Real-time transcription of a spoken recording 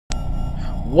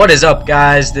What is up,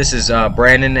 guys? This is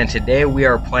Brandon, and today we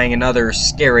are playing another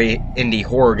scary indie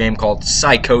horror game called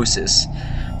Psychosis.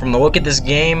 From the look at this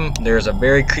game, there's a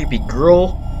very creepy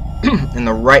girl in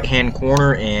the right-hand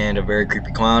corner and a very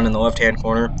creepy clown in the left-hand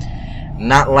corner.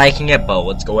 Not liking it, but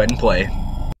let's go ahead and play.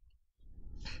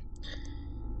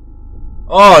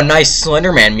 Oh, nice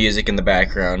Slender Man music in the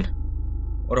background.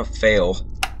 What a fail.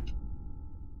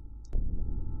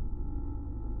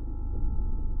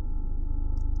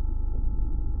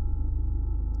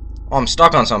 Oh, I'm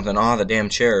stuck on something. Oh, the damn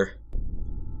chair.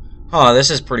 Oh, this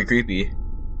is pretty creepy.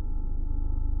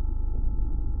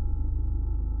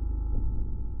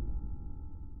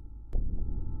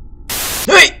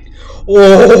 Hey!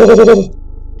 Oh!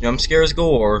 Jump scares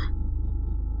galore.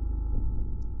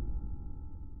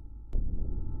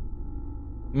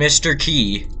 Mr.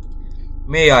 Key,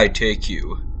 may I take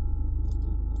you?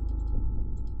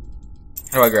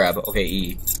 How do I grab? Okay,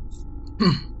 E.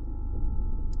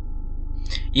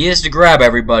 E is to grab,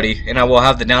 everybody, and I will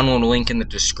have the download link in the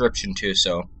description too,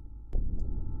 so.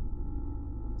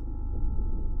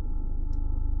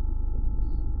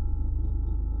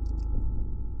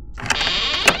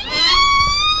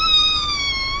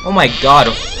 Oh my god,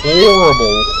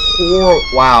 horrible,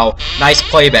 wow, nice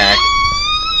playback.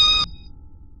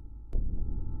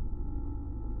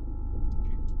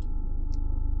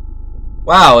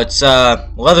 Wow, it's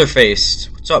Leatherface.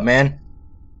 What's up, man?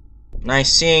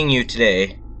 Nice seeing you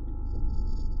today.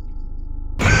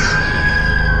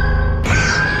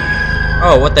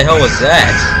 Oh, what the hell was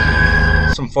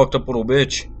that? Some fucked up little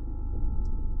bitch.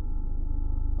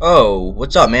 Oh,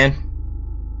 what's up, man?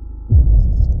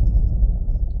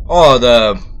 Oh,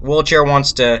 the wheelchair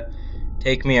wants to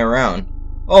take me around.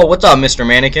 Oh, what's up, Mr.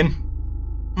 Mannequin?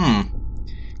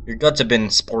 Your guts have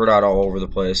been splattered out all over the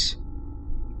place.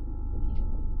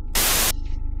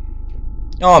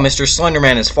 Oh, Mr.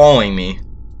 Slenderman is following me.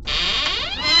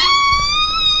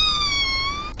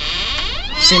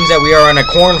 Seems that we are in a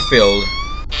cornfield.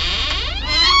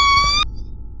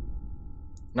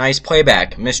 Nice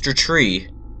playback, Mr. Tree.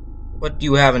 What do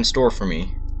you have in store for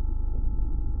me?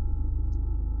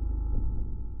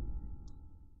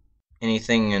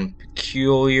 Anything in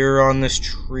peculiar on this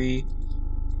tree?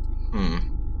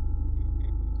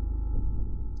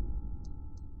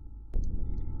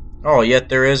 Oh, yet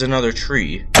there is another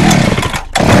tree.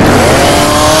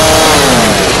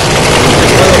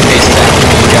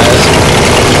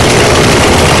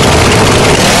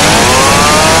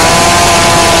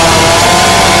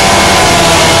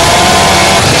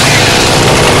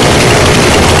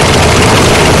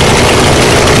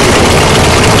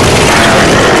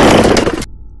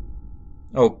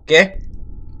 Okay.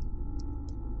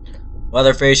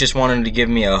 Leatherface just wanted to give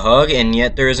me a hug, and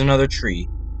yet there is another tree.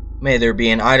 May there be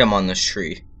an item on this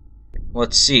tree.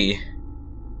 Let's see.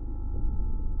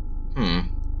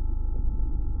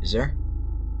 Is there?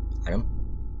 Item?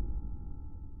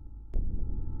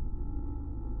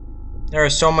 There are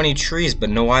so many trees, but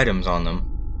no items on them.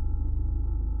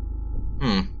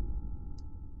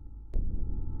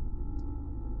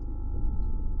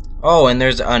 Oh, and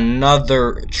there's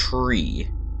another tree.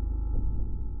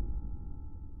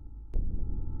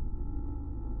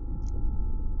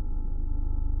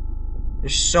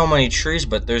 There's so many trees,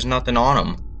 but there's nothing on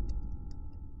them.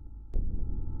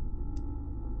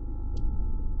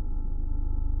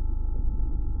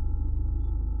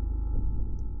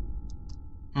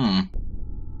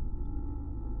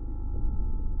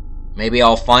 Maybe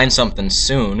I'll find something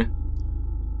soon.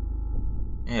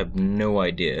 I have no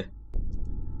idea.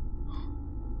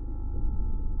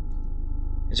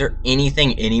 Is there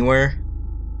anything anywhere?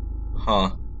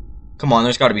 Huh. Come on,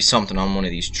 there's got to be something on one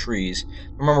of these trees.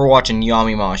 I remember watching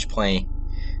Yami Mosh play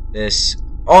this.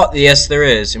 Oh, yes, there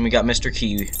is. And we got Mr.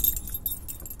 Key.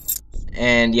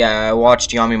 And yeah, I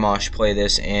watched Yami Mosh play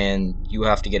this, and you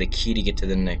have to get a key to get to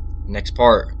the next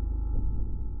part.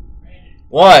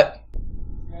 What?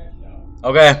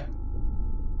 Okay.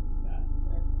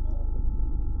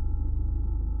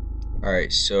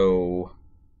 Alright, so.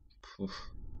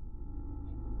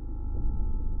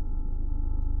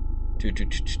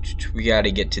 We gotta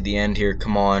get to the end here,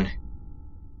 come on.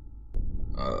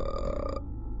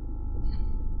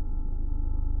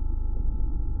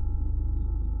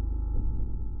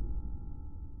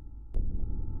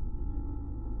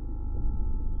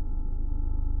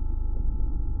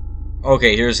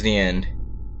 Okay, here's the end.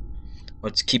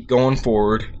 Let's keep going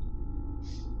forward.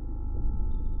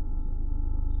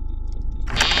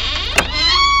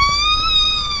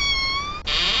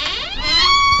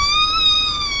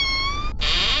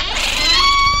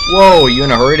 Whoa, you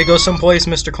in a hurry to go someplace,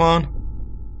 Mr. Clown?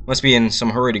 Must be in some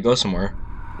hurry to go somewhere.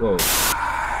 Whoa.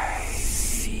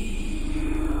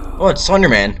 Oh, it's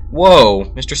Slenderman. Whoa,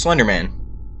 Mr. Slenderman.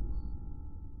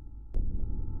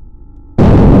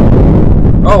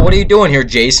 Oh, what are you doing here,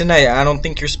 Jason? I don't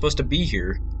think you're supposed to be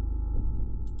here.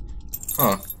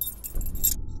 Huh.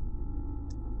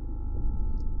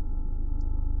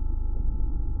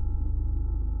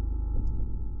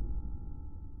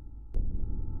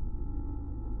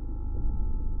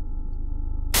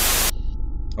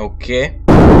 Okay.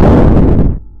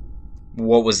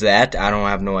 What was that? I don't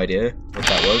have no idea what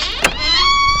that was.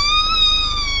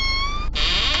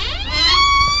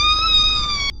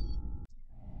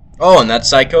 Oh, and that's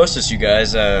Psychosis, you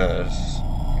guys. I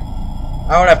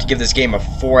would have to give this game a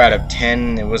 4 out of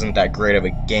 10. It wasn't that great of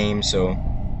a game, so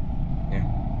yeah.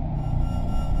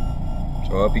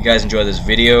 So I hope you guys enjoy this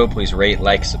video. Please rate,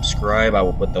 like, subscribe. I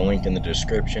will put the link in the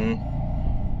description.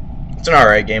 It's an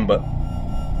alright game, but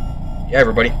yeah,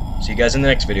 everybody. See you guys in the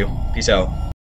next video. Peace out.